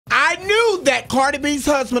knew that Cardi B's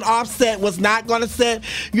husband, Offset, was not going to sit,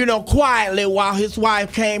 quietly while his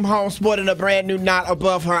wife came home sporting a brand new knot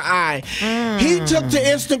above her eye. He took to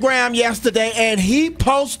Instagram yesterday and he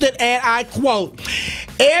posted, and I quote,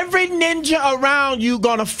 "Every ninja around you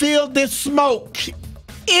gonna feel this smoke.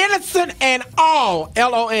 Innocent and all,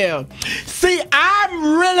 LOL." See,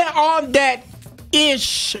 I'm really on that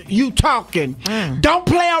ish you talking. Don't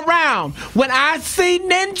play around. When I see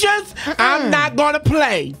ninjas, I'm not gonna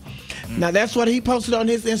play. Now that's what he posted on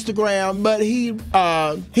his Instagram, but he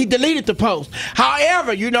deleted the post.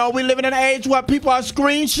 However, we live in an age where people are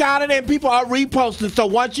screenshotting and people are reposting. So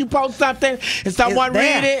once you post something and someone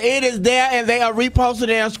read it, it is there and they are reposting it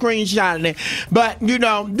and screenshotting it. But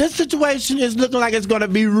this situation is looking like it's going to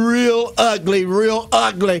be real ugly.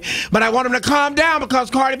 But I want him to calm down because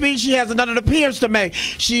Cardi B, she has another appearance to make.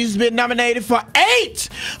 She's been nominated for 8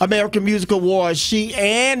 American Music Awards. She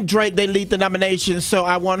and Drake, they lead the nominations. So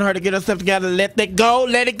I want her to get herself together. Let it go,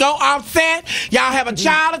 Offset. Y'all have a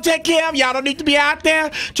child to take care of. Y'all don't need to be out there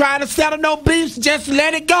trying to settle no beefs. Just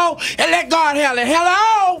let it go and let God handle it.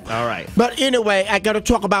 Hello? All right. But anyway, I got to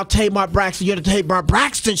talk about Tamar Braxton. Tamar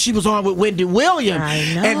Braxton, she was on with Wendy Williams.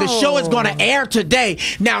 I know. And the show is going to air today.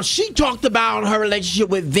 Now, she talked about her relationship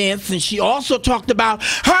with Vince, and she also talked about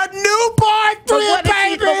her new boyfriend,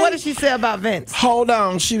 baby. But what did she say about Vince? Hold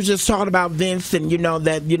on. She was just talking about Vince and,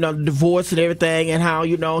 the divorce and everything and how,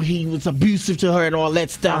 he was abusive to her and all that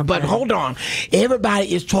stuff. Okay. But hold on.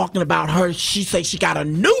 Everybody is talking about her. She says she got a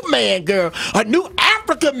new man, girl. A new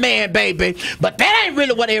African man, baby. But that ain't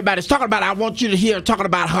really what everybody's talking about. I want you to hear her talking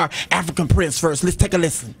about her African prince first. Let's take a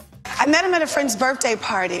listen. I met him at a friend's birthday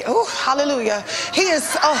party. Oh, hallelujah. He is,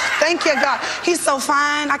 thank you, God. He's so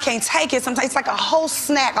fine. I can't take it. Sometimes it's like a whole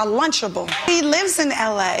snack, a Lunchable. He lives in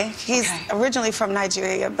L.A. He's originally from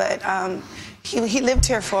Nigeria, but he lived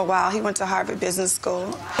here for a while. He went to Harvard Business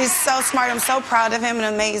School. He's so smart. I'm so proud of him and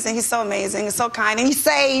amazing. He's so amazing and so kind. And he's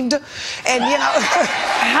saved. And,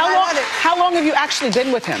 How long have you actually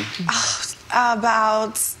been with him?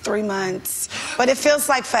 About 3 months. But it feels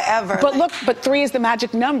like forever. But 3 is the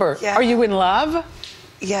magic number. Yeah. Are you in love?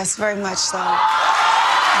 Yes, very much so.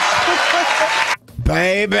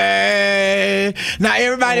 Baby. Now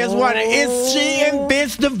everybody is wondering, is she and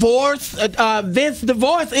Vince divorce? Vince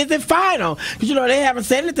divorce, is it final? Because they haven't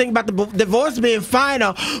said anything about the divorce being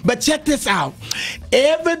final. But check this out.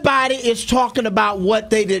 Everybody is talking about what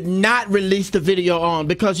they did not release the video on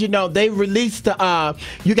because they released the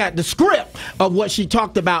you got the script of what she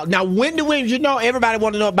talked about. Now Wendy Williams, everybody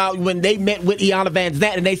want to know about when they met with Iyanla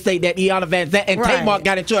Vanzant and they say that Iyanla Vanzant and Tamar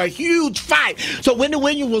got into a huge fight. So Wendy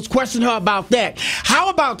Williams was questioning her about that. How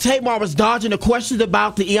about Tamar was dodging the questions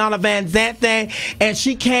about the Iyanla Vanzant thing, and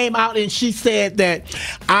she came out and she said that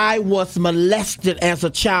I was molested as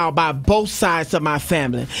a child by both sides of my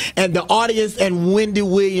family. And the audience and Wendy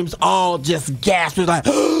Williams all just gasped. It was like,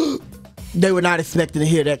 they were not expecting to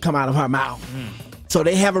hear that come out of her mouth. So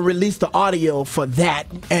they haven't released the audio for that.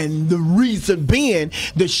 And the reason being,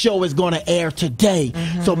 the show is going to air today.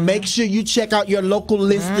 So make sure you check out your local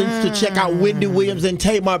listings to check out Wendy Williams and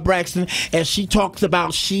Tamar Braxton as she talks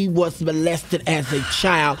about she was molested as a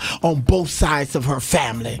child on both sides of her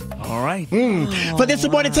family. All right. For this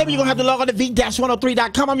morning, Tamar, you're going to have to log on to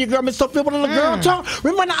v-103.com. I'm your girl, Miss Sophia, with a little girl talk.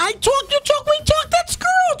 Remember, I talk, you talk, we talk. That's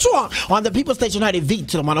girl talk. On the People Station 90 V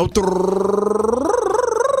to the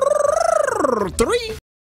 103.